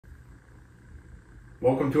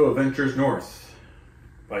Welcome to Adventures North.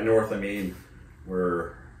 By north, I mean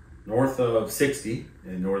we're north of 60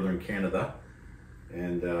 in northern Canada,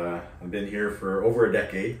 and I've been here for over a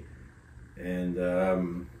decade. And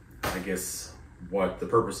I guess what the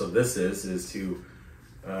purpose of this is to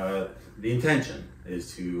the intention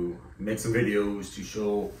is to make some videos to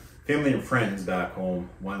show family and friends back home,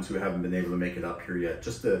 ones who haven't been able to make it up here yet,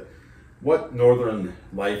 just what northern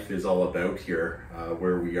life is all about here,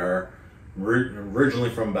 where we are. Originally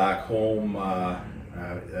from back home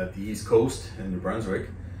at the East Coast in New Brunswick,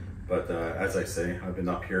 but as I say, I've been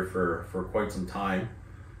up here for quite some time.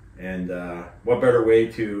 And what better way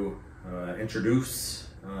to introduce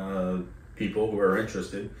people who are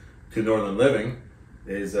interested to northern living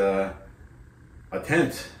is a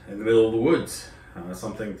tent in the middle of the woods,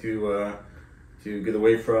 something to get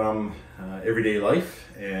away from everyday life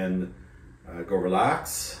and go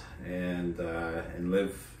relax and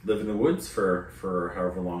live in the woods for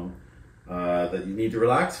however long that you need to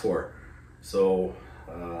relax for. So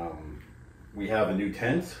we have a new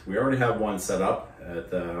tent. We already have one set up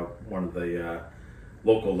at one of the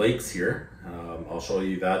local lakes here. I'll show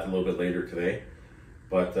you that a little bit later today.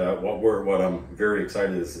 But what I'm very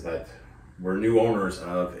excited is that we're new owners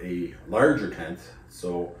of a larger tent.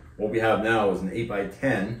 So what we have now is an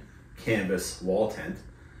 8x10 canvas wall tent.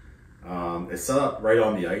 It's set up right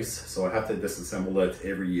on the ice, so I have to disassemble it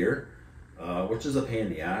every year, which is a pain in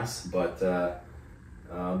the ass. But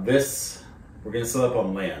this, we're going to set up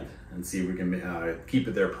on land and see if we can keep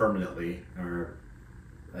it there permanently, or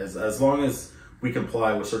as long as we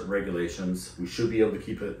comply with certain regulations, we should be able to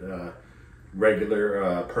keep it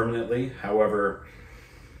permanently. However,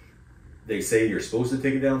 they say you're supposed to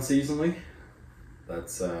take it down seasonally.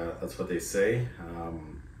 That's what they say.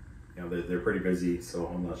 You know, they're pretty busy, so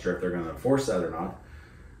I'm not sure if they're going to enforce that or not.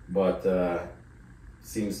 But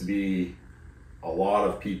seems to be a lot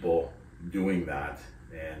of people doing that,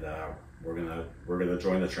 and we're gonna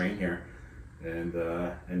join the train here and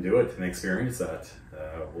do it and experience that.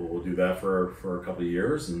 We'll do that for a couple of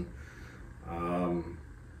years, and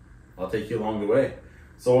I'll take you along the way.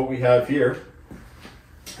 So what we have here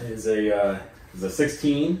is a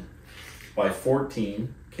 16 by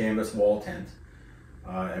 14 canvas wall tent.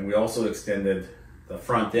 And we also extended the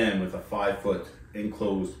front end with a 5-foot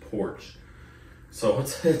enclosed porch. So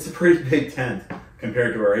it's a pretty big tent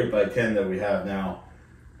compared to our 8x10 that we have now.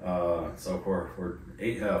 So we're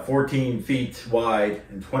 14 feet wide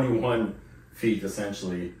and 21 feet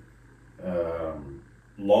essentially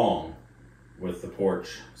long with the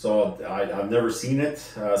porch. So I've never seen it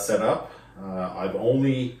set up. I've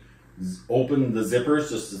only opened the zippers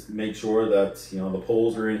just to make sure that, you know, the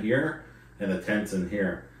poles are in here and the tent's in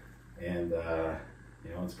here. And you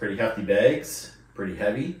know, it's pretty hefty bags, pretty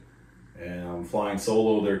heavy, and I'm flying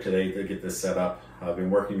solo there today to get this set up. I've been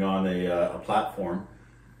working on a platform,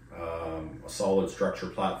 a solid structure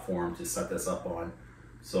platform to set this up on.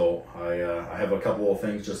 So I have a couple of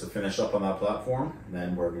things just to finish up on that platform, and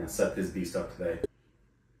then we're going to set this beast up today.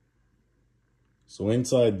 So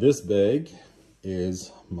inside this bag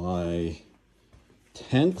is my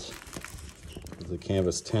tent. There's a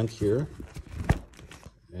canvas tent here.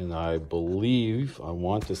 And I believe, I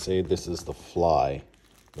want to say this is the fly,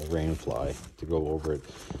 the rain fly, to go over it.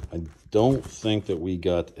 I don't think that we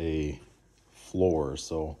got a floor,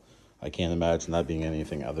 so I can't imagine that being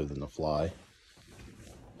anything other than the fly.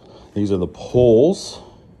 These are the poles.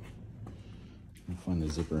 I'll find the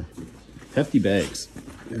zipper. Hefty bags,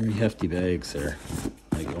 very hefty bags there.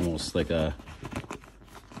 Like almost like a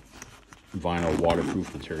vinyl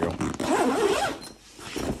waterproof material.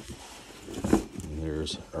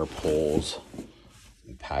 There's our poles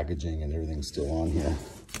and packaging and everything's still on here.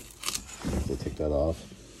 I have to take that off.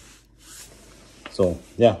 So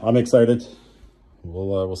yeah, I'm excited.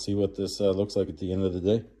 We'll see what this looks like at the end of the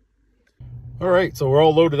day. All right, so we're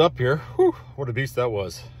all loaded up here. Whew, what a beast that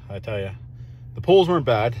was, I tell you. The poles weren't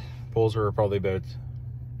bad. The poles were probably about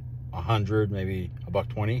 100, maybe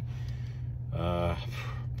 $120.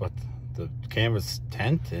 But the canvas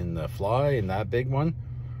tent and the fly and that big one,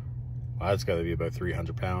 that's got to be about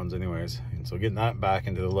 300 pounds anyways. And so getting that back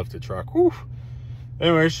into the lifted truck, whew.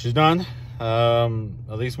 Anyways, she's done.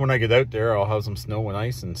 At least when I get out there, I'll have some snow and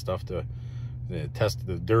ice and stuff to test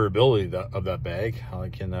the durability of that bag. I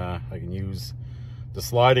can use the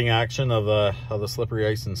sliding action of the slippery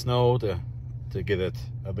ice and snow to get it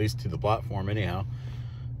at least to the platform anyhow.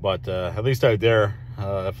 But at least out there,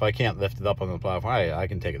 if I can't lift it up on the platform, I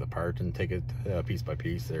can take it apart and take it piece by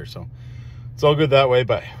piece there. So it's all good that way.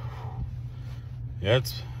 But yeah,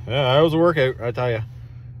 that was a workout, I tell you.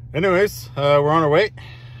 Anyways, we're on our way.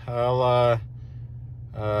 I'll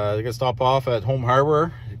gonna stop off at Home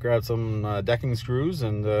Hardware, grab some decking screws,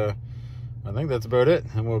 and I think that's about it.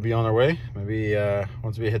 And we'll be on our way. Maybe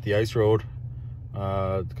once we hit the ice road,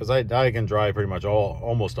 because I can drive pretty much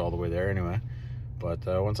almost all the way there anyway. But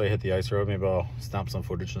once I hit the ice road, maybe I'll snap some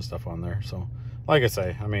footage and stuff on there. So, like I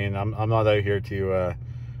say, I mean, I'm not out here to.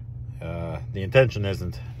 The intention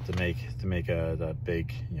isn't to make a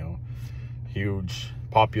big, you know, huge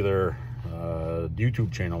popular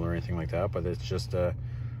YouTube channel or anything like that. But it's just you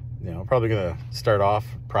know, probably gonna start off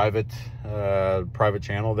private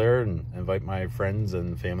channel there and invite my friends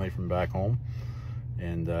and family from back home.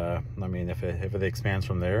 And I mean, if it expands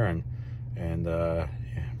from there, and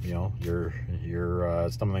you know, you're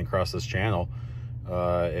stumbling across this channel,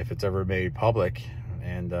 if it's ever made public,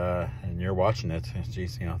 and you're watching it,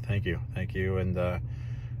 geez, you know, thank you, and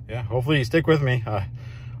yeah, hopefully you stick with me.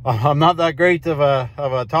 I'm not that great of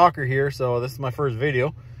a talker here, so this is my first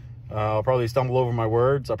video. I'll probably stumble over my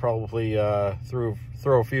words. I'll probably throw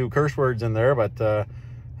a few curse words in there, but you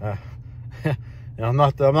know, I'm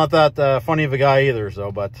not that funny of a guy either.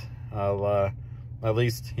 So, but I'll at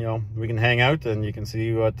least, you know, we can hang out and you can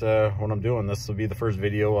see what I'm doing. This will be the first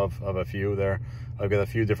video of a few there. I've got a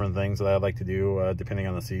few different things that I'd like to do depending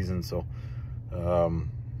on the season. So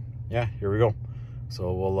yeah, here we go.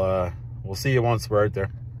 So we'll see you once we're out there.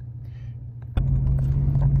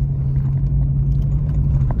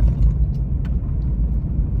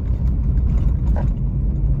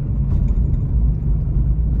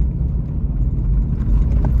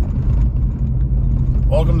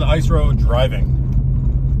 Welcome to ice road driving.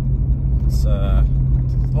 It's a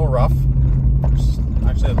little rough. There's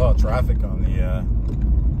actually a lot of traffic on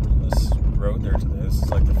this road there today. This is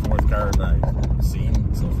like the 4th car that I've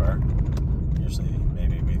seen so far. Usually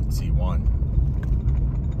maybe we'd see 1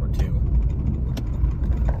 or 2.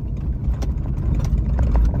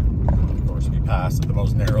 Of course, we passed at the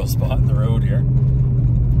most narrow spot in the road here.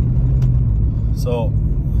 So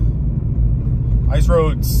ice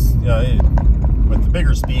roads, yeah, with the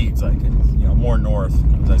bigger speeds, like, you know, more north,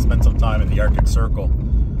 because I spent some time in the Arctic Circle,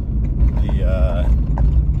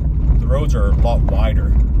 the roads are a lot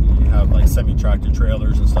wider. You have like semi-tractor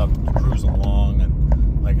trailers and stuff cruising along,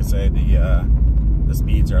 and like I say, the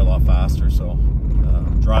speeds are a lot faster. So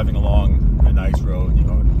driving along an ice road, you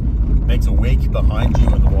know, it makes a wake behind you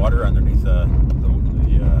in the water underneath the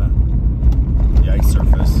ice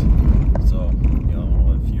surface. So, you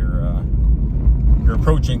know, if you're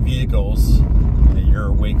approaching vehicles and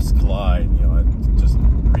your wakes collide, you know, it just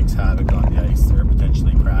wreaks havoc on the ice. They're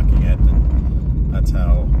potentially cracking it, and that's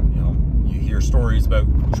how, you know, you hear stories about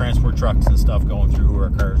transport trucks and stuff going through, or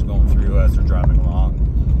cars going through as they're driving along,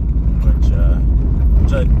 which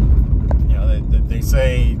I, you know, they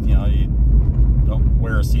say, you know, you don't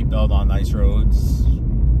wear a seatbelt on ice roads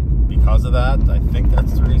because of that. I think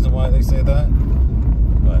that's the reason why they say that.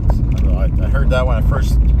 But I don't know, I heard that when I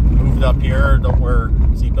first moved up here, don't wear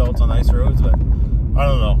seatbelts on ice roads, but I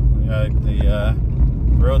don't know. The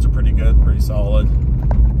roads are pretty good, pretty solid.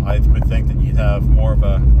 I would think that you'd have more of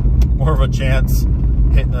a chance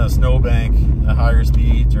hitting a snowbank at higher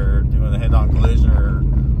speeds, or doing a head-on collision, or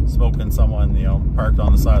smoking someone, you know, parked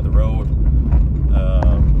on the side of the road.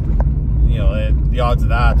 You know, the odds of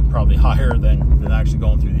that are probably higher than actually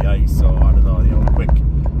going through the ice. So I don't know, you know, quick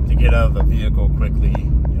to get out of the vehicle quickly,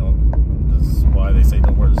 you know, this is why they say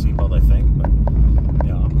don't wear the seatbelt, I think. But,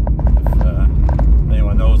 you know, if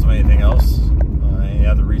anyone knows of anything else, any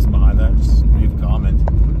other reason behind that, just leave a comment.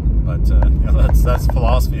 But you know, that's the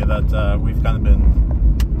philosophy that we've kind of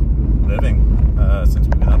been living since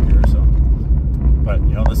we've been up here. So, but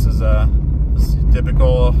you know, this is a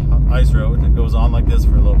typical ice road. It goes on like this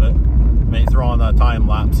for a little bit. May throw on a time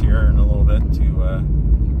lapse here in a little bit to you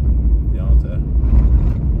know,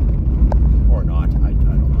 or not. I don't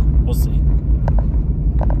know. We'll see.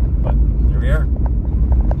 But there we are.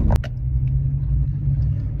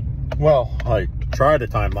 Well, I tried a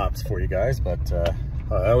time lapse for you guys, but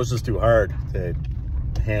that was just too hard to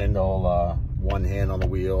handle. One hand on the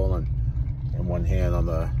wheel and one hand on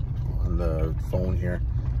the phone here.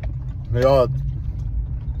 Maybe I'll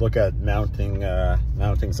look at mounting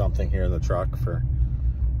something here in the truck for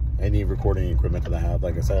any recording equipment that I have.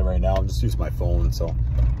 Like I said, right now I'm just using my phone, so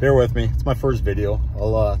bear with me. It's my first video.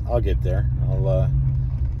 I'll get there. I'll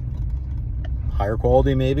higher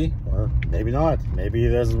quality maybe, or maybe not. Maybe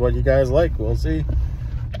this is what you guys like. We'll see.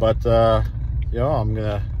 But you know, I'm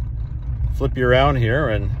gonna flip you around here,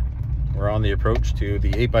 and we're on the approach to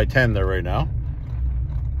the 8x10 there right now.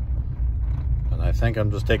 And I think I'm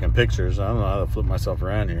just taking pictures. I don't know how to flip myself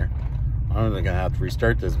around here. I'm gonna have to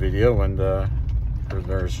restart this video and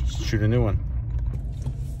or shoot a new one.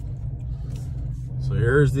 So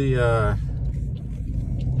here's the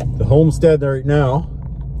homestead right now.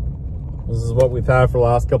 This is what we've had for the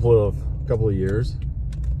last couple of years.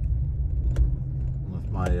 With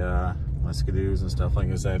my my skidoos and stuff. Like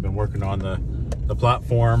I said, I've been working on the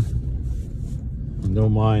platform.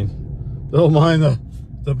 Don't mind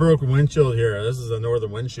the broken windshield here. This is a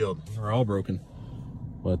northern windshield. They're all broken.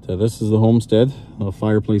 But this is the homestead. A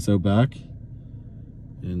fireplace out back.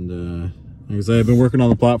 And like I said, I've been working on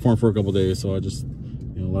the platform for a couple days, so I just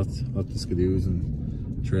left the skidoos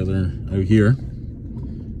and trailer out here.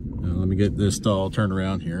 Let me get this all turned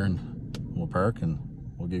around here and we'll park and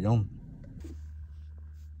we'll get going.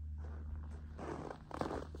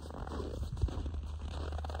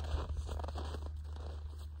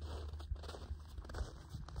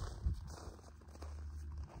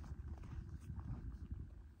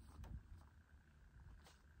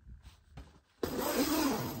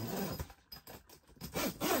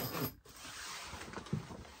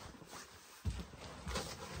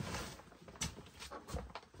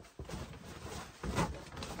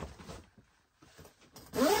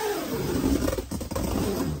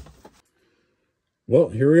 Well,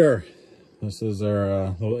 here we are. This is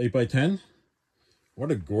our little 8x10. What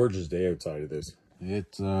a gorgeous day outside it is.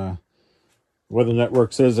 It's Weather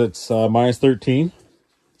Network says it's minus 13,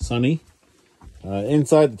 sunny.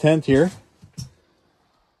 Inside the tent here,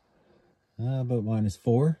 about minus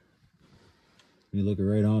 4. You look it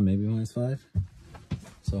right on, maybe minus 5.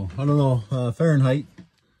 So I don't know, Fahrenheit.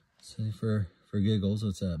 Say for giggles,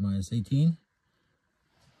 what's that? Minus 18,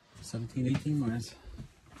 17, 18 minus.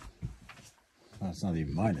 Oh, it's not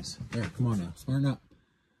even minus. There, come on now. Smarten up.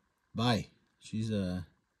 Bye. She's I'm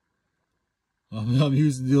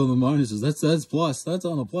used to dealing with minuses. That's plus. That's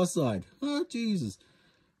on the plus side. Oh, Jesus.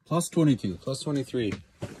 Plus 22. Plus 23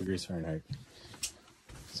 degrees Fahrenheit.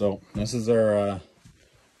 So, this is our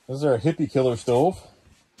hippie killer stove.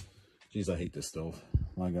 Jeez, I hate this stove.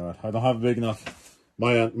 My God. I don't have a big enough...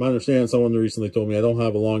 My understanding, someone recently told me I don't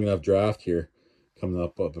have a long enough draft here coming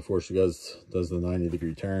up before she does the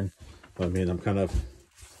 90-degree turn. I mean, I'm kind of,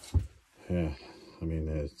 yeah, I mean,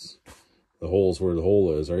 it's, the hole's where the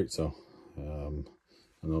hole is, right? So, I don't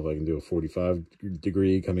know if I can do a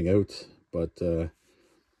 45-degree coming out, but,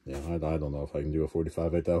 yeah, I don't know if I can do a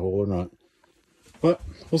 45 at that hole or not. But,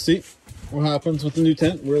 we'll see what happens with the new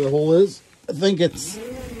tent, where the hole is. I think it's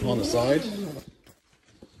on the side.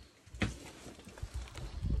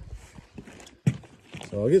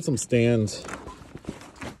 So, I'll get some stands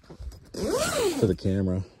for the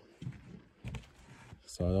camera.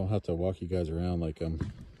 So I don't have to walk you guys around like I'm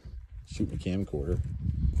shooting a camcorder.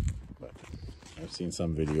 But I've seen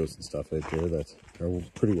some videos and stuff out there that are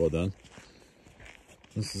pretty well done.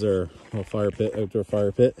 This is our little fire pit, outdoor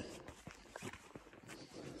fire pit.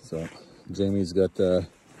 So Jamie's got a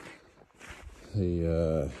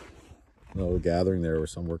little gathering there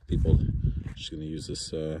with some work people. She's going to use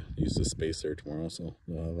this space there tomorrow, so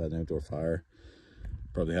we'll have an outdoor fire.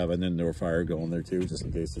 Probably have an indoor fire going there too, just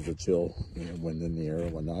in case there's a chill, wind in the air or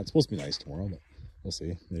whatnot. It's supposed to be nice tomorrow, but we'll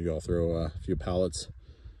see. Maybe I'll throw a few pallets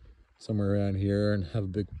somewhere around here and have a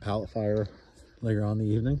big pallet fire later on in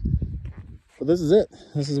the evening. But this is it.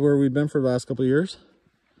 This is where we've been for the last couple of years.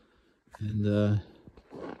 And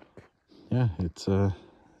yeah, it's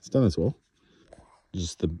done as well.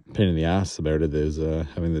 Just the pain in the ass about it is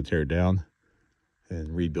having to tear it down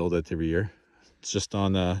and rebuild it every year. It's just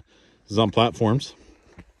on it's on platforms.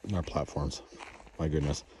 Not platforms, my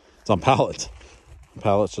goodness, it's on pallets.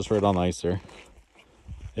 Pallets just right on ice there.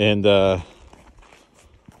 And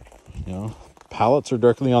pallets are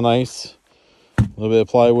directly on ice, a little bit of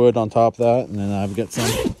plywood on top of that, and then I've got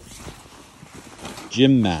some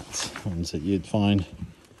gym mats, ones that you'd find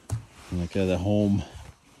like at a home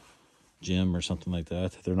gym or something like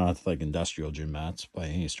that. They're not like industrial gym mats by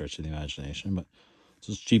any stretch of the imagination, but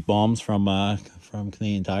just cheap bombs from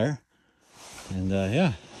Canadian Tire. And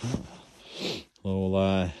yeah,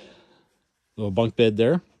 little bunk bed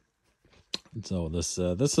there. So this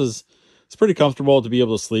is, it's pretty comfortable to be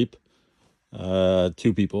able to sleep. 2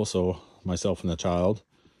 people, so myself and the child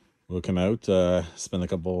will come out, spend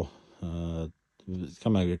come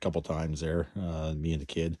out a couple times there. Me and the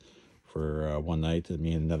kid for one night, and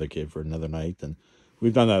me and another kid for another night, and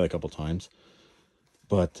we've done that a couple times.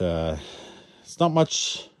 But it's not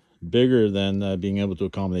much bigger than being able to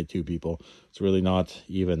accommodate 2 people. It's really not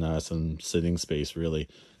even some sitting space, really,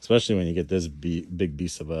 especially when you get this big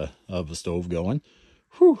beast of a stove going.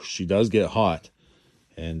 Whew, she does get hot,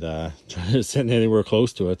 and trying to sit anywhere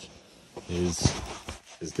close to it is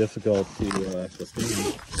difficult to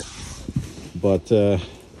sustain. But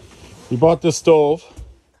we bought this stove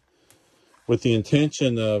with the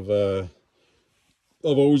intention of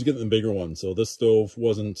of always getting the bigger one. So this stove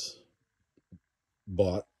wasn't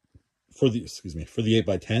bought for the, for the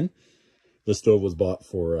 8x10. This stove was bought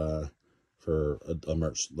for a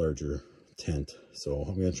much larger tent. So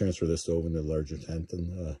I'm going to transfer this stove into the larger tent,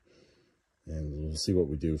 and we'll see what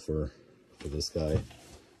we do for this guy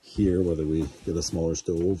here, whether we get a smaller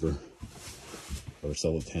stove or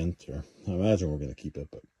sell a tent, or I imagine we're going to keep it.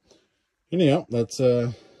 But anyhow, that's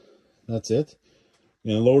it. I'm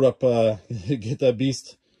going to load up, get that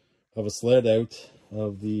beast of a sled out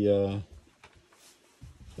of the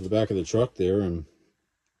back of the truck there, and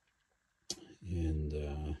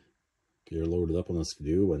get her loaded up on the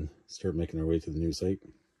skidoo and start making our way to the new site.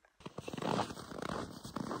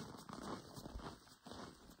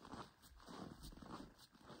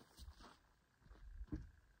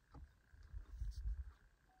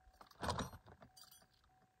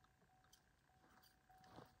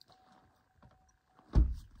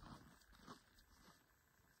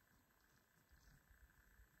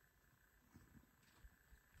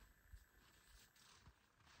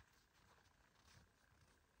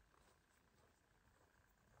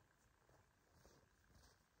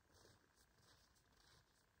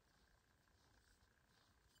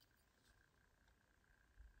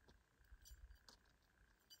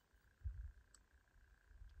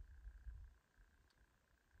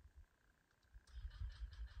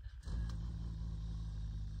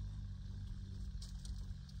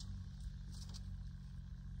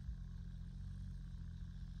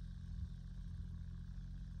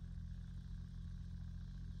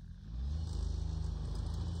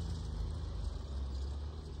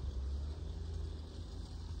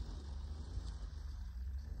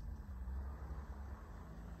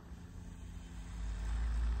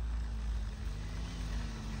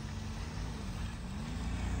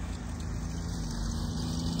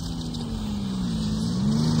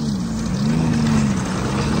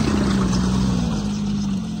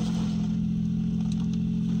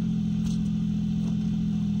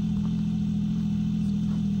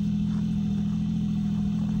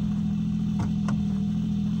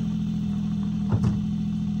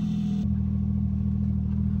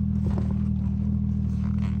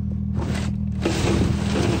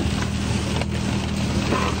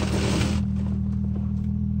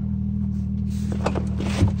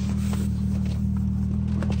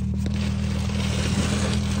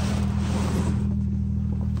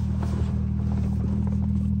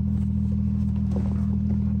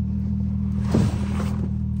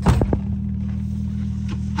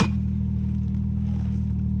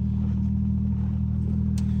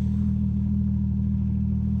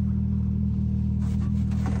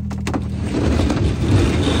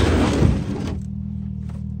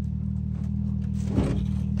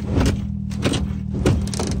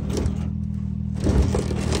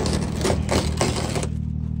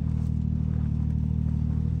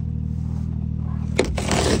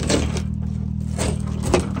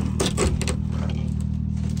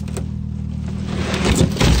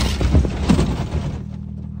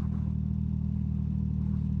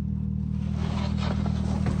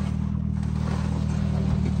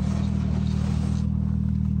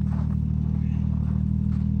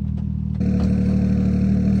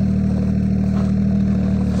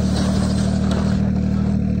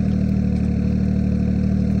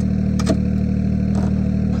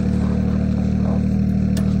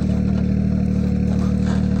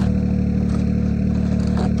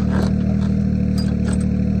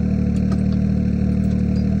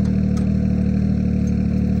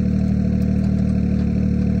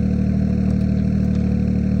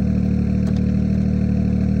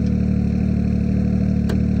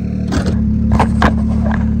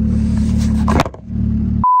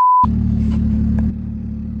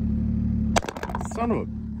 Son of a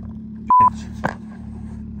bitch.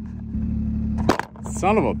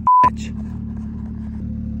 Son of a bitch.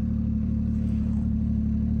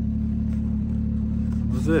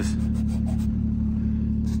 What's this?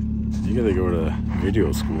 You gotta go to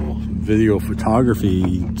video school, video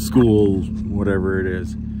photography school, whatever it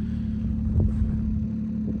is.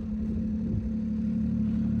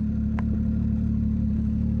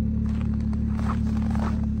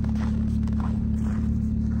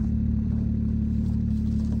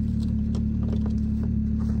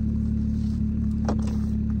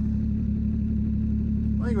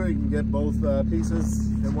 I think we can get both pieces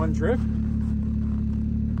in one trip.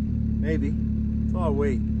 Maybe. It's a lot of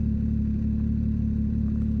weight.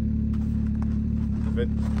 If it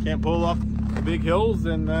can't pull up the big hills,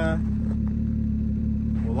 then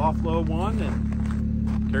we'll offload one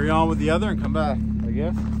and carry on with the other and come back, I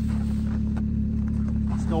guess.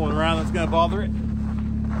 It's going around that's gonna bother it.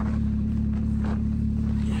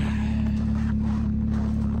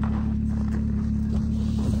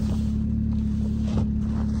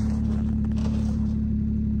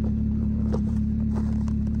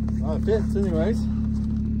 it fits anyways. I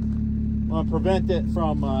want to prevent it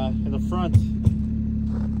from in the front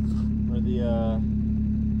where the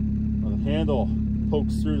handle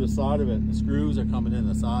pokes through the side of it. The screws are coming in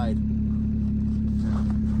the side.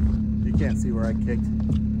 You can't see where I kicked.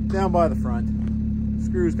 Down by the front.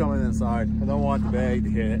 Screws coming inside. I don't want the bag to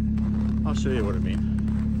hit it. I'll show you what I mean.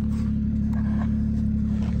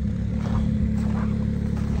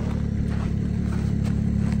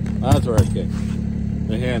 That's where I kicked.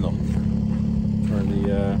 The handle.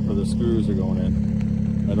 Where the screws are going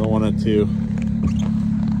in. I don't want it to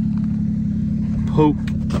poke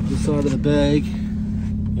the side of the bag.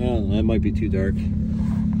 Oh, that might be too dark.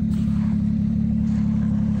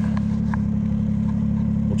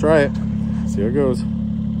 We'll try it. See how it goes.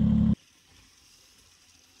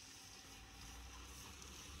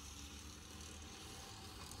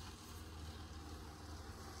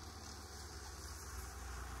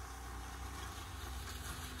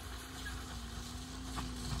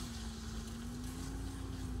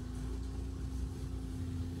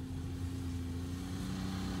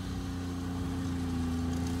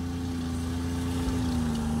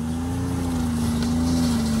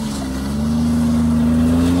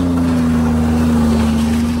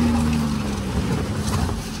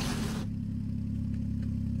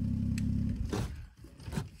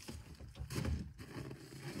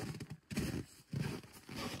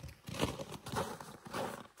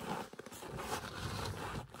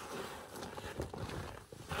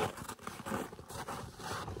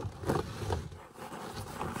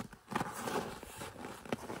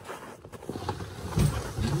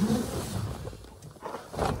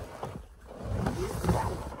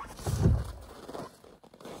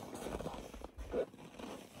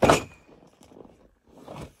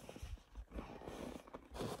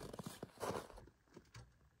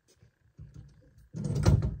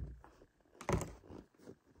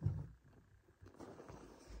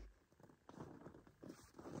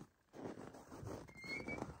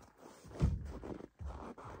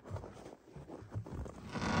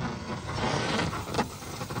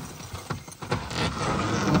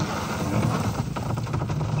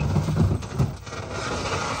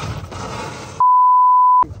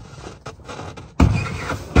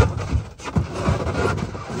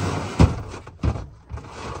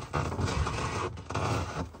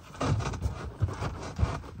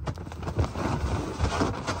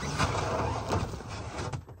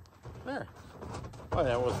 There. Oh,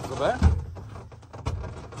 that wasn't so bad.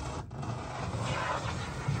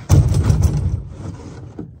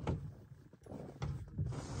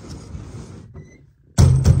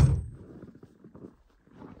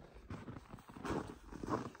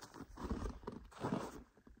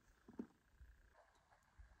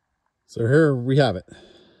 So here we have it.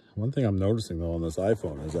 One thing I'm noticing though on this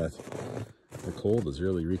iPhone is that the cold is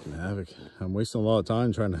really wreaking havoc. I'm wasting a lot of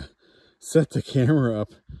time trying to set the camera up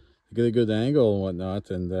to get a good angle and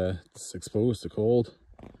whatnot, and it's exposed to cold.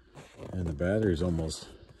 And the battery's almost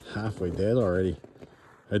halfway dead already.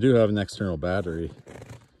 I do have an external battery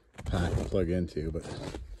pack to plug into, but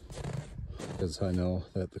because I know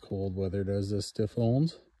that the cold weather does this to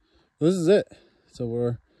phones. This is it.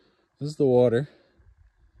 So this is the water.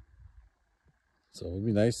 So it'd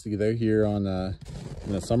be nice to get out here on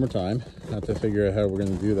in the summertime. Have to figure out how we're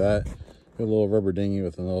going to do that. Got a little rubber dinghy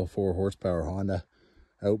with a little 4 horsepower Honda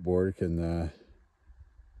outboard. Can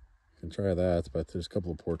try that, but there's a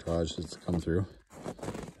couple of portages to come through.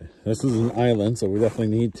 This is an island, so we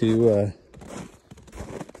definitely need to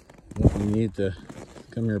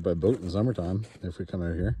come here by boat in the summertime if we come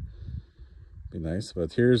out here. Be nice.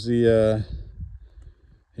 But here's the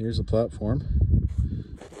platform.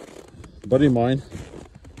 A buddy of mine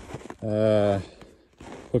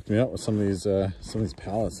hooked me up with some of these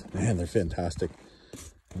pallets. Man, they're fantastic.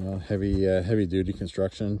 Heavy duty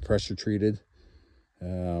construction, pressure treated.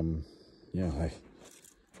 Yeah, I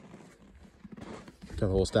got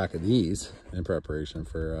a whole stack of these in preparation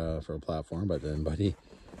for a platform. But then buddy,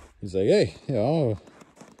 he's like, hey, I'll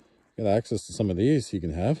get access to some of these you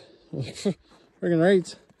can have. Friggin'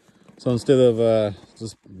 right. So instead of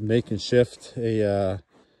just making shift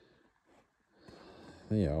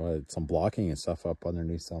some blocking and stuff up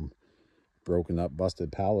underneath some broken up,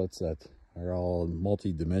 busted pallets that are all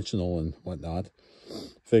multi-dimensional and whatnot,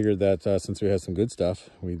 figured that since we had some good stuff,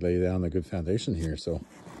 we'd lay down a good foundation here, so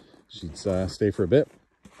she'd stay for a bit.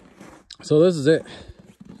 So this is it.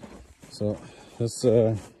 So this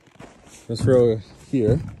row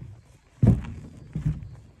here,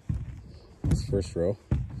 this first row,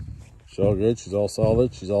 she's all good, she's all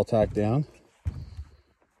solid, she's all tacked down.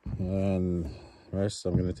 And the rest,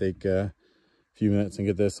 I'm going to take a few minutes and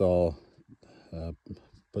get this all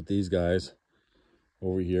put these guys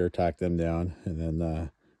over here, tack them down, and then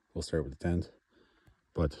we'll start with the tent.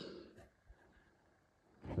 But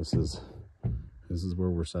this is where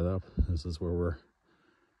we're set up. This is where we're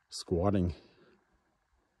squatting.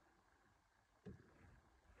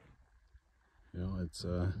 You know, it's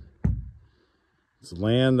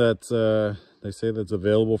land that they say that's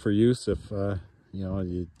available for use if you know,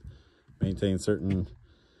 you maintain certain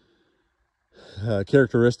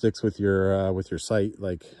characteristics with your site,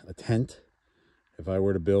 like a tent. If I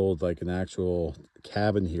were to build like an actual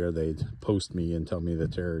cabin here, they'd post me and tell me to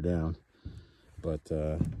tear it down. But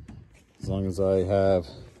as long as I have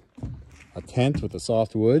a tent with a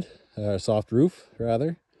soft wood, soft roof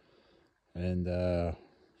rather, and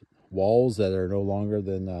walls that are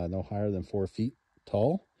no higher than 4 feet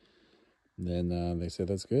tall, then they say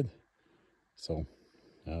that's good. So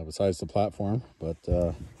besides the platform, but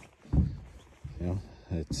you know,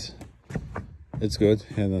 it's good.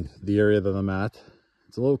 And then the area that I'm at,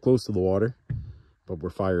 it's a little close to the water, but we're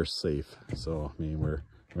fire safe. So I mean, we're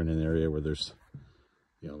in an area where there's,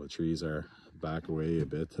 you know, the trees are back away a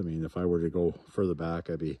bit. I mean, if I were to go further back,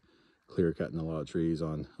 I'd be clear cutting a lot of trees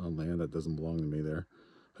on land that doesn't belong to me there.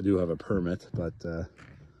 I do have a permit, but I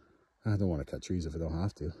don't want to cut trees if I don't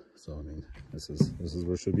have to. So I mean, this is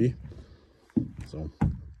where it should be. So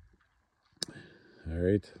all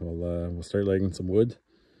right, we'll start lighting some wood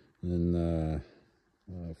and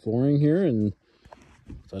flooring here, and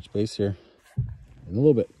touch base here in a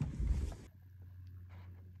little bit.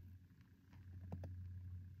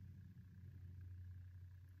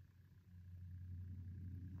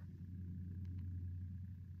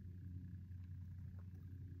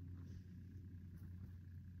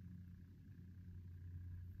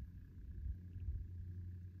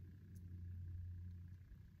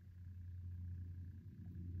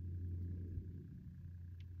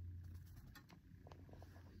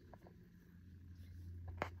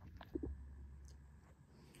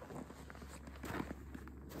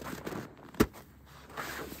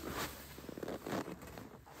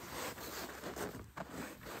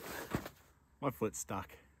 My foot's stuck.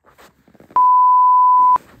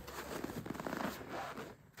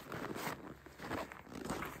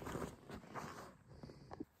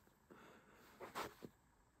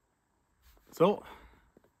 So,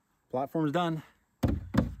 platform's done.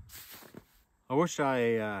 I wish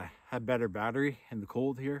I had better battery in the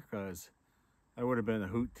cold here, because I would have been a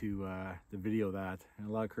hoot to video that, and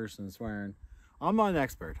a lot of cursing and swearing. I'm not an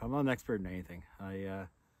expert. I'm not an expert in anything. I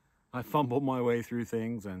fumble my way through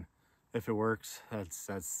things, and if it works,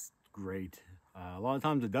 that's great. A lot of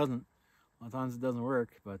times it doesn't. A lot of times it doesn't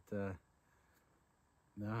work, but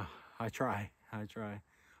no, I try. I've got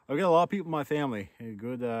a lot of people in my family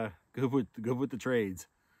good with the trades,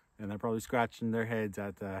 and they're probably scratching their heads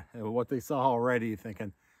at what they saw already,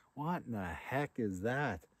 thinking, "What in the heck is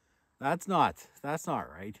that? That's not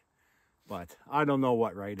right." But I don't know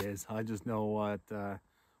what right is. I just know what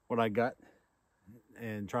I got,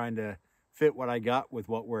 and trying to fit what I got with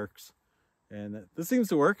what works. And this seems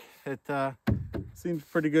to work. It seems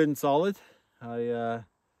pretty good and solid. I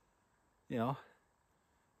you know,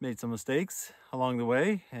 made some mistakes along the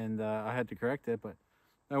way, and I had to correct it, but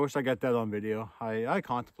I wish I got that on video. I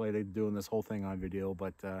contemplated doing this whole thing on video,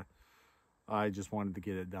 but I just wanted to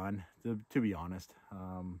get it done, to be honest.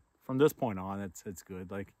 From this point on, it's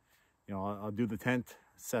good. Like, you know, I'll do the tent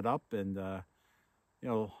setup, and you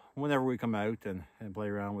know, whenever we come out and play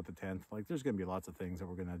around with the tent, like, there's gonna be lots of things that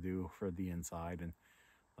we're gonna do for the inside, and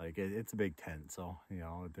like, it's a big tent, so, you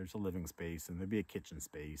know, there's a living space, and there'd be a kitchen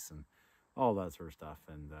space and all that sort of stuff,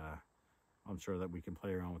 and I'm sure that we can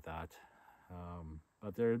play around with that.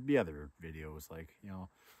 But there'd be other videos, like, you know,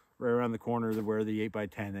 right around the corner where the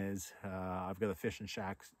 8x10 is. I've got a fishing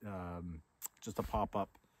shack, just a pop-up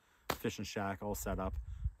fishing shack all set up.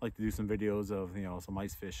 I like to do some videos of, you know, some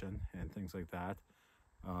ice fishing and things like that.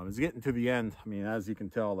 It's getting to the end. I mean, as you can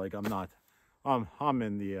tell, like, I'm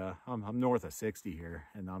in the I'm north of 60 here,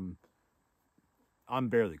 and I'm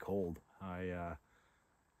barely cold.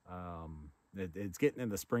 It's getting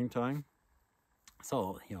into springtime,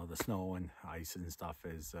 so, you know, the snow and ice and stuff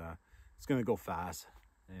is it's gonna go fast,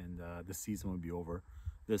 and this season will be over.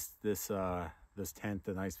 This tent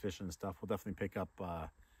and ice fishing and stuff will definitely pick up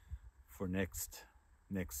for next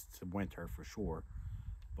winter for sure.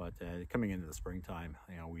 But coming into the springtime,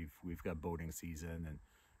 you know, we've got boating season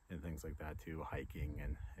and things like that too, hiking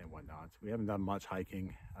and whatnot. We haven't done much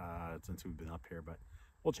hiking since we've been up here, but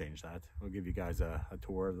we'll change that. We'll give you guys a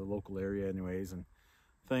tour of the local area anyways and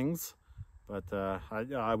things. But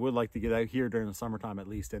I would like to get out here during the summertime at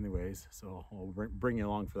least anyways, so I'll bring you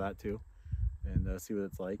along for that too, and see what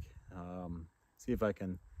it's like. see if I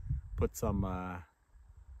can put some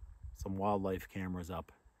wildlife cameras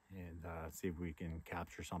up and see if we can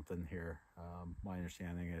capture something here. My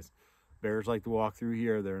understanding is bears like to walk through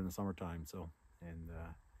here. They're in the summertime, so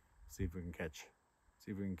see if we can catch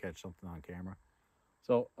something on camera.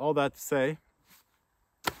 So all that to say,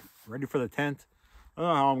 ready for the tent. I don't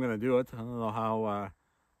know how I'm gonna do it. I don't know how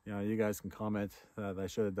you know, you guys can comment that I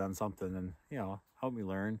should have done something and, you know, help me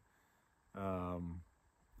learn. I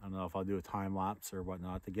don't know if I'll do a time lapse or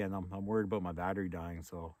whatnot. Again, I'm worried about my battery dying,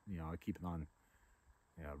 so, you know, I keep it on,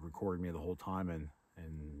 you know, recording me the whole time, and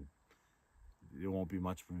it won't be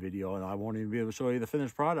much of a video, and I won't even be able to show you the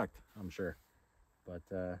finished product, I'm sure. But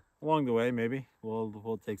along the way, maybe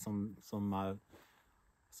we'll take some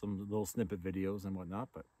little snippet videos and whatnot.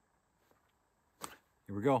 But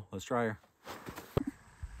here we go. Let's try her.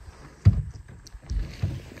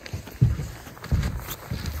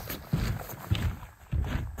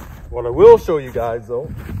 What I will show you guys, though,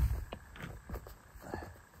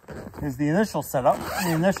 is the initial setup,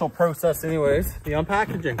 the initial process anyways, the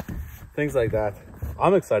unpackaging, things like that.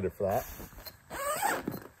 I'm excited for that.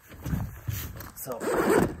 So,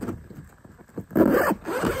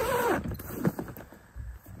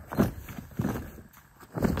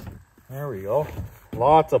 there we go.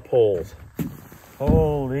 Lots of poles.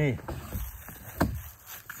 Holy.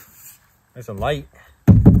 Nice and light.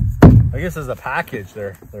 I guess as a package,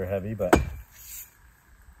 they're heavy, but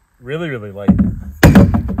really, really light.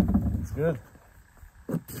 It's good.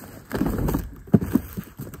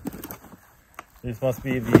 These must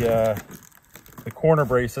be the corner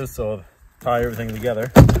braces, so tie everything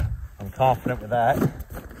together. I'm confident with that.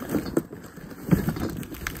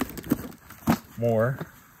 More.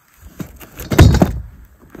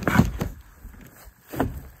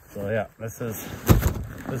 So yeah, this is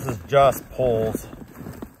just poles.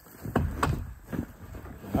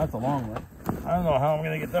 That's a long one. I don't know how I'm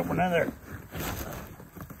gonna get that one in there.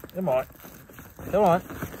 Come on. Come on.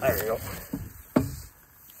 There you go.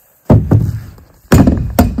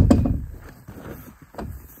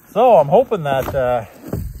 So I'm hoping that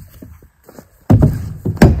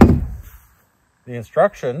the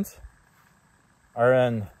instructions are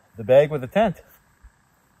in the bag with the tent.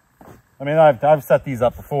 I mean, I've set these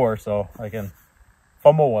up before, so I can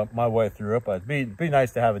fumble my way through it, but it'd be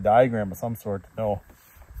nice to have a diagram of some sort to know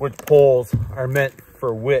which poles are meant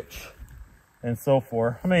for which and so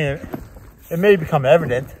forth. I mean, it may become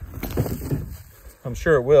evident. I'm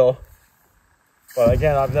sure it will. But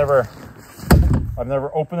again, I've never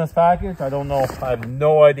opened this package. I don't know. I have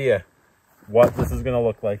no idea what this is going to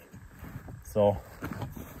look like. So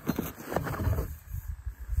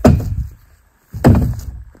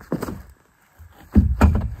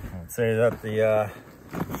I'd say that the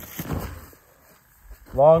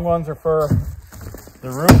long ones are for the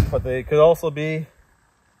roof, but they could also be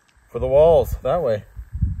for the walls that way.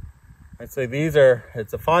 I'd say it's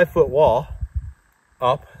a 5-foot wall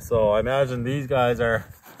up, so I imagine these guys are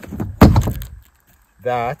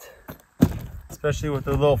that, especially with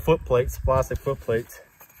the little foot plates, plastic foot plates.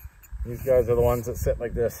 These guys are the ones that sit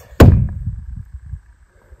like this,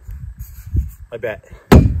 I bet.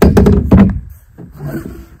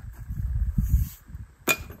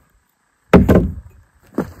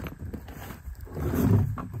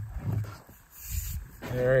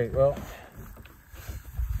 All right, well,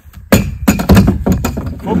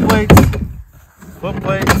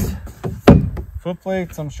 foot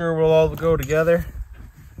plates, I'm sure will all go together.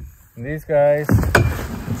 And these guys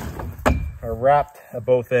are wrapped at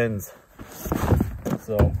both ends.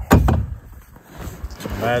 So,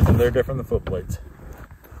 imagine they're different than foot plates.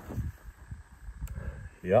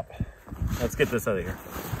 Yep. Let's get this out of here.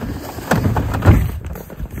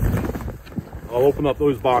 I'll open up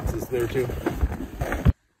those boxes there too.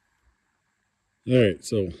 All right,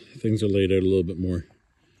 so things are laid out a little bit more.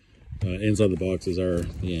 Inside the boxes are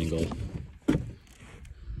the angle.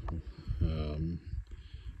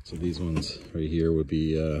 So these ones right here would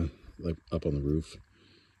be like up on the roof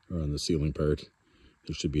or on the ceiling part.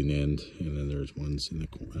 There should be an end, and then there's ones in the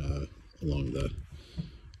along the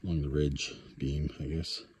ridge beam, I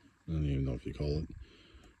guess. I don't even know if you call it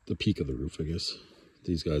the peak of the roof, I guess.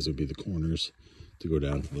 These guys would be the corners to go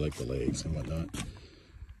down to like the legs and whatnot.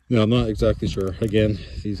 Now, I'm not exactly sure. Again,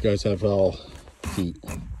 these guys have all feet,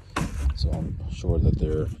 so I'm sure that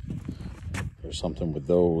there's something with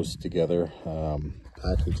those together.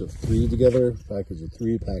 Package of 3 together, package of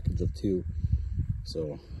 3, package of 2.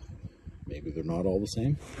 So maybe they're not all the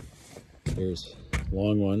same. There's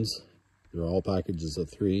long ones. They're all packages of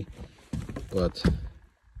 3, but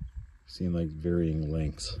seem like varying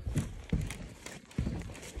lengths.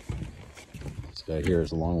 This guy here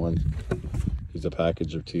is a long one. Here's a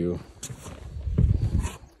package of 2.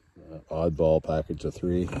 Oddball package of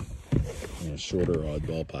 3. And a shorter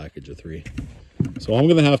oddball package of 3. So I'm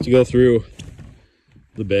gonna have to go through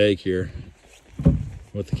the bag here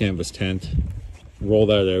with the canvas tent, roll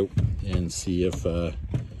that out, and see if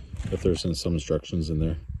there's some instructions in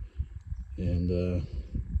there. And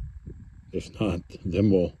if not, then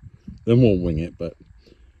we'll wing it. But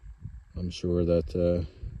I'm sure that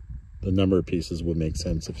the number of pieces would make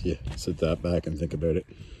sense if you sit that back and think about it,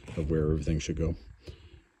 of where everything should go.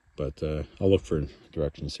 But I'll look for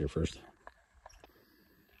directions here first.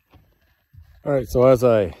 All right, so as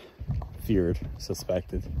I feared,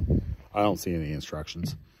 suspected, I don't see any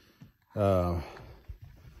instructions. There's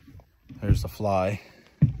the fly.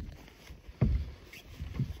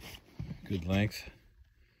 Good length.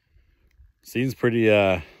 Seems pretty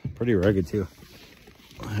rugged too.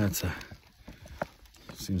 That's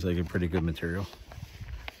seems like a pretty good material,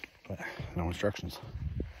 but no instructions.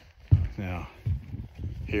 Now,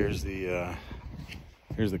 here's the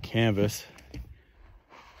canvas.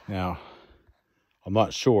 Now, I'm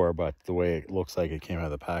not sure, but the way it looks like it came out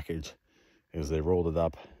of the package is they rolled it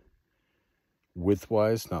up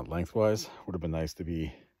widthwise, not lengthwise. Would have been nice to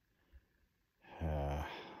be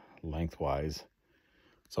lengthwise.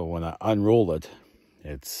 So when I unroll it,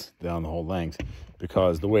 it's down the whole length,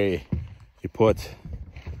 because the way you put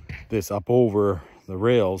this up over the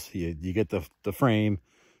rails, you get the frame,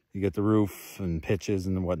 you get the roof and pitches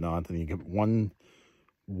and whatnot, and you get one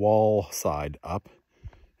wall side up,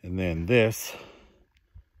 and then this,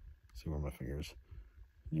 see where my fingers,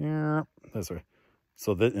 yeah, this way.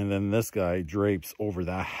 So that, and then this guy drapes over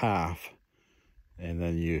that half, and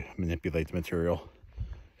then you manipulate the material,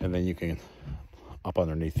 and then you can up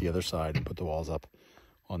underneath the other side and put the walls up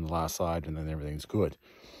on the last side, and then everything's good.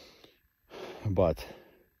 But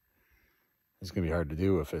it's gonna be hard to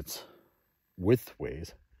do if it's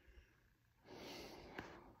widthways.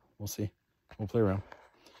 We'll see. We'll play around.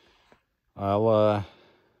 I'll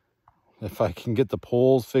if I can get the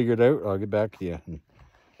poles figured out, I'll get back to you and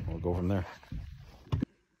we'll go from there.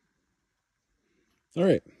 All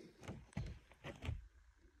right,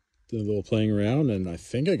 did a little playing around, and I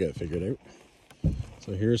think I got it figured out.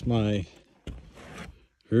 So here's my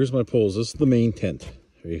poles. This is the main tent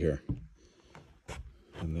right here,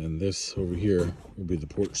 and then this over here will be the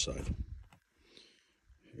porch side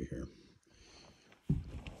right here.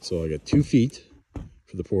 So I got 2 feet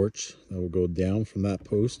for the porch that will go down from that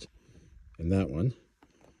post and that one.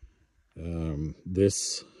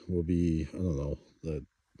 This will be, I don't know, the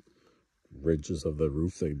ridges of the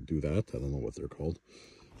roof, they do that, I don't know what they're called.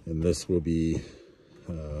 And this will be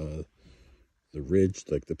the ridge,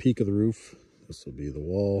 like the peak of the roof. This will be the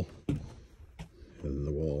wall and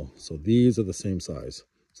the wall. So these are the same size.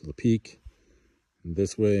 So the peak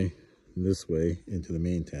this way and this way into the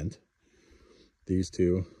main tent. These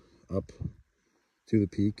two up to the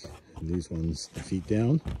peak, and these ones the feet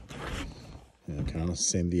down. And kind of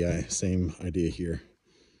same idea here.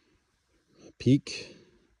 Peak,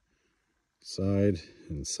 side,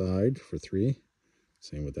 and side for 3.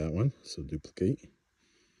 Same with that one. So duplicate.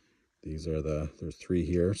 These are there's 3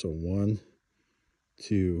 here. So 1,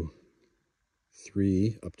 2,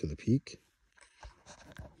 3 up to the peak.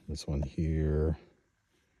 This one here.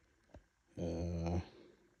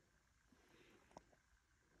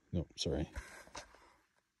 No, sorry.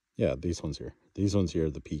 Yeah, these ones here. These ones here are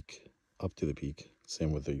the peak, up to the peak.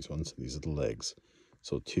 Same with these ones. These are the legs.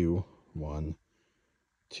 So 2, 1,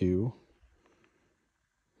 2.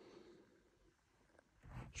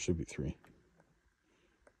 Should be 3.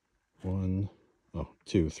 1, oh,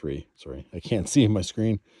 2, 3. Sorry, I can't see in my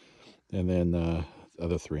screen. And then the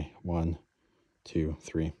other 3. 1, 2,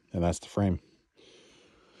 3. And that's the frame.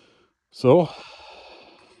 So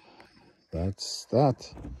that's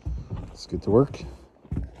that. Let's get to work.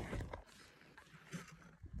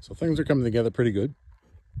 So things are coming together pretty good.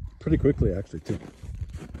 Pretty quickly, actually, too.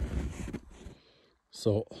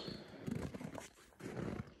 So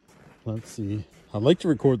let's see. I'd like to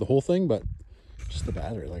record the whole thing, but just the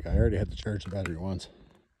battery. Like, I already had to charge the battery once.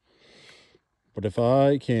 But if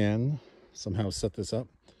I can somehow set this up,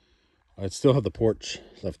 I'd still have the porch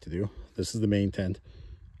left to do. This is the main tent,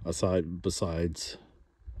 aside, besides,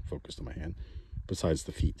 focused on my hand, besides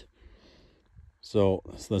the feet. So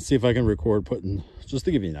let's see if I can record putting, just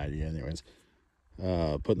to give you an idea anyways,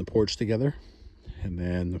 putting the porch together, and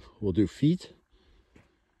then we'll do feet,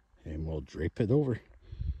 and we'll drape it over.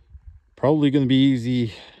 Probably going to be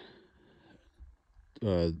easy,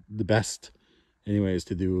 the best anyways,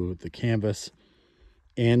 to do the canvas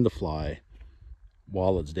and the fly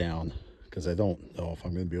while it's down, because I don't know if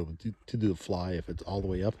I'm going to be able to do the fly if it's all the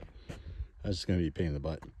way up. That's just going to be a pain in the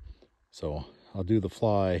butt. So I'll do the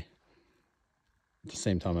fly at the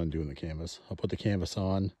same time I'm doing the canvas. I'll put the canvas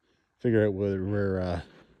on, figure out where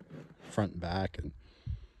front and back and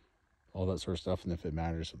all that sort of stuff. And if it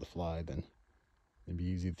matters for the fly, then it'd be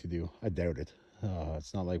easy to do. I doubt it.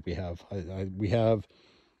 It's not like we have, we have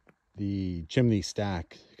the chimney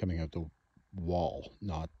stack coming out the wall,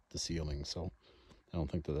 not the ceiling. So I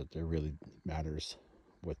don't think that it really matters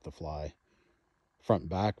with the fly front and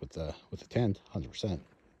back with the tent. 100%.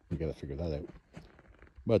 We got to figure that out.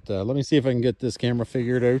 But let me see if I can get this camera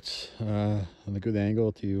figured out on a good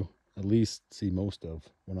angle to at least see most of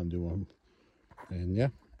what I'm doing. And yeah,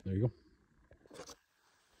 there you go.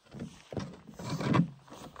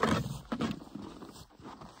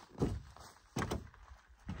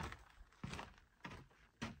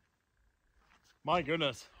 My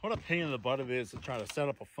goodness, what a pain in the butt it is to try to set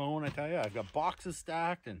up a phone. I tell you, I've got boxes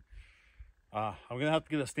stacked, and I'm gonna have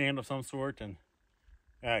to get a stand of some sort and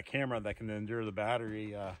a camera that can endure the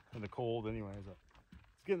battery in the cold. Anyways, it's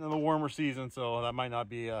getting in the warmer season, so that might not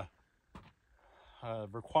be a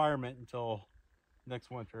requirement until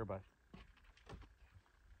next winter, but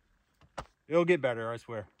it'll get better, I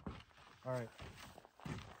swear. All right,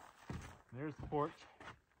 there's the porch.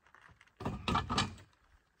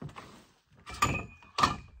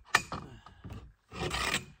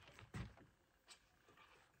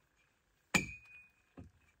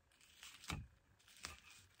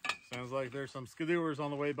 Sounds like there's some skidooers on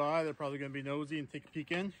the way by. They're probably going to be nosy and take a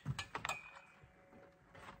peek in.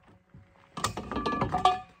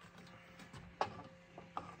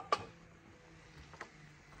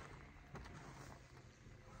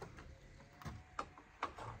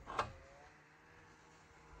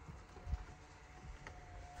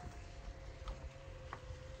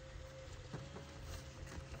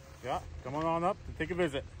 Yeah, come on up to take a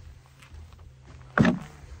visit.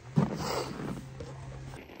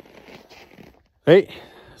 Hey,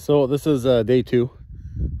 so this is day 2.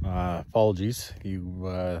 Apologies,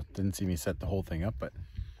 you didn't see me set the whole thing up, but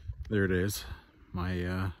there it is.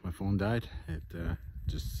 My phone died. It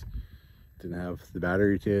just didn't have the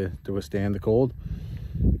battery to withstand the cold.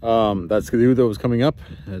 That skidoo that was coming up,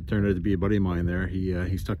 it turned out to be a buddy of mine there.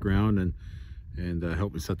 He stuck around and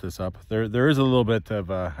helped me set this up. There is a little bit of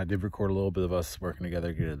I did record a little bit of us working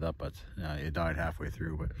together to get it up, but it died halfway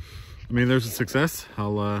through. But I mean, there's a success.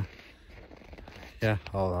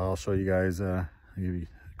 I'll show you guys, I'll give you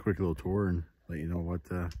a quick little tour and let you know what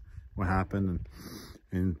happened.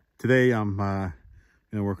 And today I'm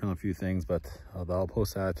working on a few things, but I'll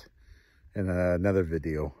post that in another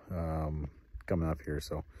video coming up here.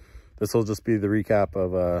 So this will just be the recap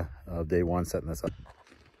of day 1 setting this up.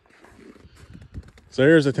 So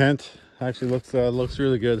here's the tent. Actually looks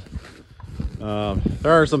really good.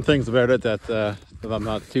 There are some things about it that I'm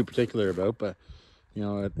not too particular about, but you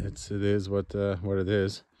know, it is what it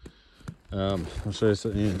is. I'll show you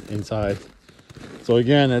something inside. So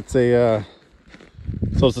again, it's a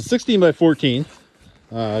 16 by 14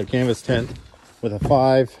 canvas tent with a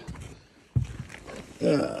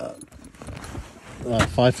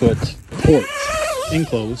 5-foot porch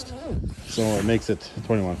enclosed, so it makes it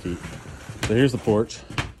 21 feet. So here's the porch.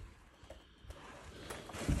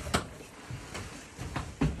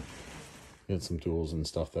 Get some tools and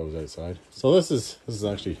stuff that was outside. So this is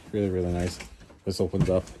actually really nice. This opens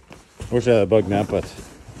up. I wish I had a bug net, but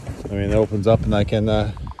I mean, it opens up and I can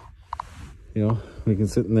we can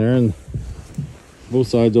sit in there, and both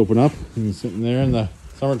sides open up. We can sit in there in the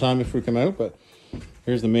summertime if we come out. But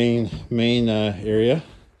here's the main area.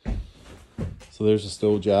 So there's a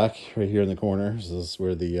stove jack right here in the corner. So this is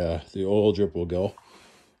where the oil drip will go.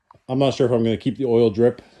 I'm not sure if I'm going to keep the oil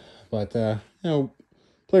drip, but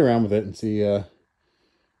play around with it and see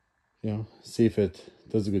see if it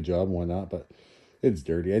does a good job and whatnot. But it's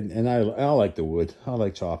dirty, and I like the wood. I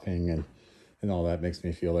like chopping and all that. Makes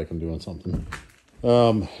me feel like I'm doing something.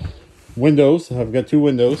 Windows. I've got 2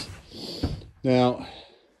 windows. Now,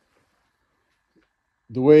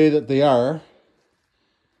 the way that they are,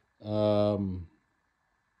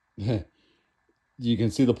 you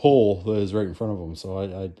can see the pole that is right in front of them. So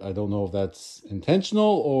I don't know if that's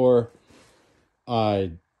intentional or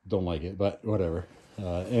I don't like it, but whatever.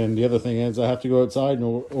 And the other thing is I have to go outside in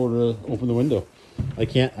order to open the window. I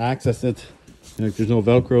can't access it. There's no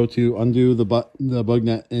Velcro to undo the bug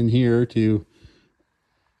net in here, to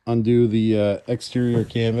undo the exterior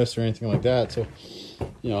canvas or anything like that. So,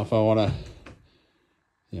 if I want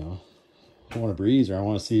to breeze, or I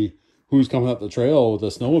want to see who's coming up the trail with a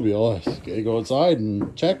snowmobile, I gotta go outside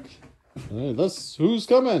and check. Who's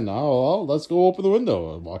coming? Let's go open the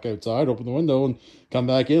window. I'll walk outside, open the window, and come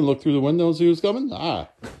back in, look through the window and see who's coming.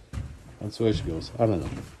 That's the way she goes. I don't know.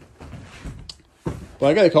 But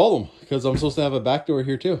I gotta call them because I'm supposed to have a back door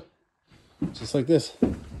here too. Just like this.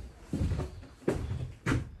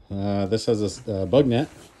 This has a bug net.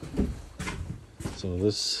 So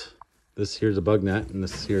this here's a bug net and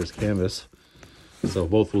this here's canvas. So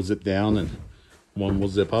both will zip down and one will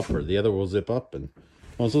zip up, or the other will zip up, and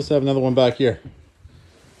I'm supposed to have another one back here.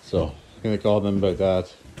 So I'm gonna call them about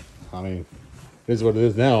that. I mean, it is what it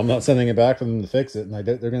is now. I'm not sending it back for them to fix it, and I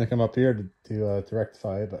doubt they're gonna come up here to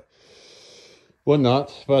rectify it, but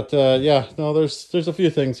whatnot. But yeah, no, there's a few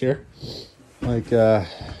things here, like you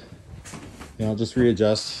know, just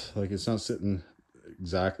readjust. Like it's not sitting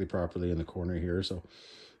exactly properly in the corner here, so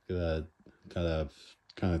kind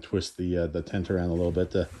of twist the tent around a little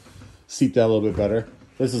bit to seat that a little bit better.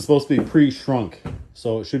 This is supposed to be pre-shrunk,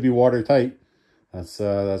 so it should be watertight. That's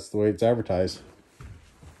the way it's advertised.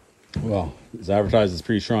 Well, it's advertised as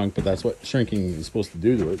pre-shrunk, but that's what shrinking is supposed to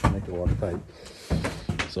do to it, to make it watertight.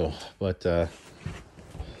 So, but you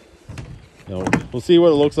know, we'll see what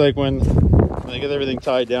it looks like when I get everything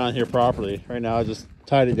tied down here properly. Right now, I just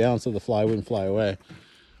tied it down so the fly wouldn't fly away.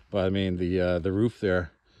 But I mean, the roof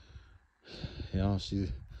there, you know, she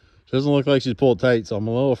doesn't look like she's pulled tight, so I'm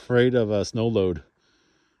a little afraid of a snow load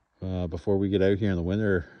before we get out here in the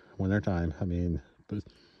winter time. I mean, but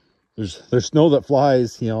there's snow that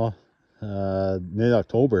flies, you know,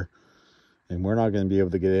 mid-October, and we're not going to be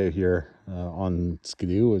able to get out here on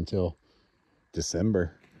Skidoo until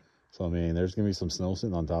December. So I mean, there's going to be some snow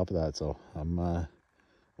sitting on top of that. So I'm a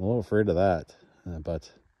little afraid of that, but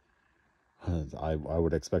I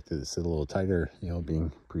would expect it to sit a little tighter, you know,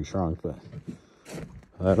 being pre-shrunk, but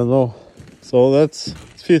I don't know. So that's a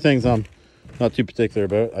few things I'm not too particular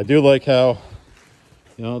about. I do like how,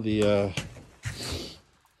 you know, the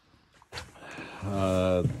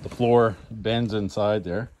floor bends inside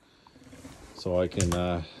there, so I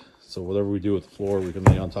can so whatever we do with the floor, we can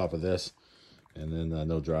lay on top of this, and then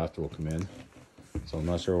no draft will come in. So I'm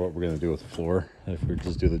not sure what we're gonna do with the floor, if we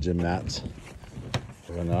just do the gym mats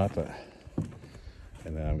or not, but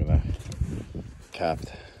and then I'm gonna cap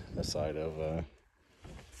the side of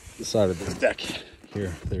this deck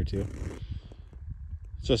here, there too.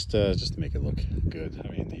 Just to make it look good. I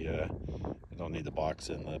mean, I don't need the box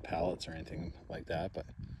and the pallets or anything like that, but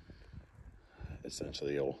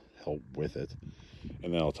essentially it'll help with it.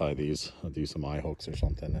 And then I'll tie these. I'll do some eye hooks or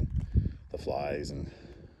something, and the flies and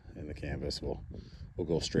the canvas will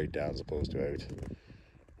go straight down as opposed to out.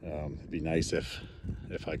 It'd be nice if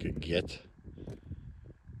I could get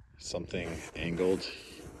something angled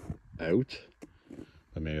out,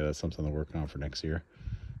 but maybe that's something to work on for next year,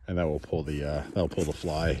 and that will pull the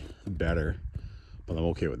fly better. But I'm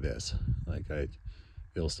okay with this. Like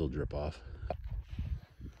it'll still drip off.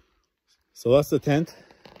 So that's the tent.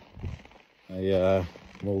 I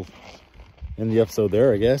will end the episode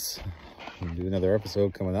there, I guess. We'll do another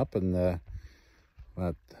episode coming up, and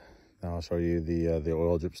I'll show you the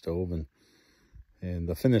oil drip stove and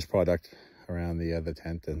the finished product around the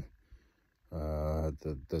tent and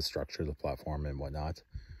the structure, the platform, and whatnot.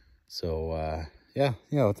 So yeah,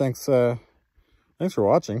 you know, thanks for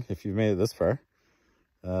watching. If you've made it this far,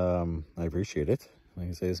 I appreciate it. Like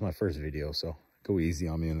I say, this is my first video, so go easy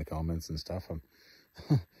on me in the comments and stuff.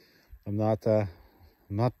 I'm not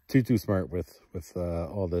too smart with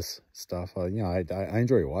all this stuff. You know, I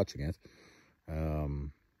enjoy watching it.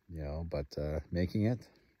 You know, but making it,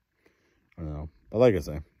 I don't know. But like I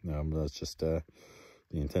say, that's just the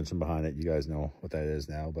intention behind it. You guys know what that is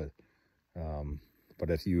now. But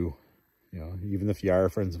if you know, even if you are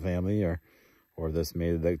friends and family, or this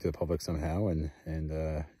made it out to the public somehow, and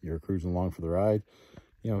you're cruising along for the ride,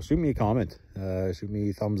 you know, shoot me a comment, shoot me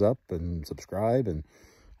a thumbs up, and subscribe, and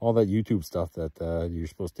all that YouTube stuff that you're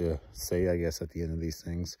supposed to say, I guess, at the end of these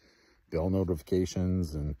things. Bell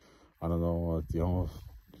notifications, and I don't know, you know,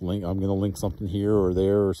 link. I'm gonna link something here or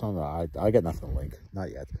there or something. I got nothing to link,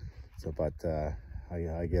 not yet. So, but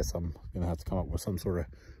I guess I'm gonna have to come up with some sort of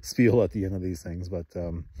spiel at the end of these things. But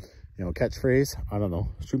you know, catchphrase, I don't know.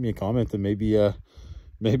 Shoot me a comment, and maybe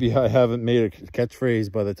I haven't made a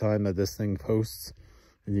catchphrase by the time that this thing posts,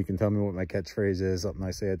 and you can tell me what my catchphrase is. Something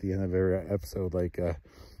I say at the end of every episode, like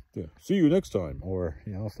yeah, see you next time, or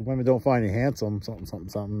you know, if the women don't find you handsome,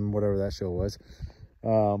 something, whatever that show was.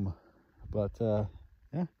 But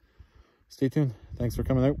yeah, stay tuned. Thanks for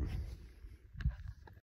coming out.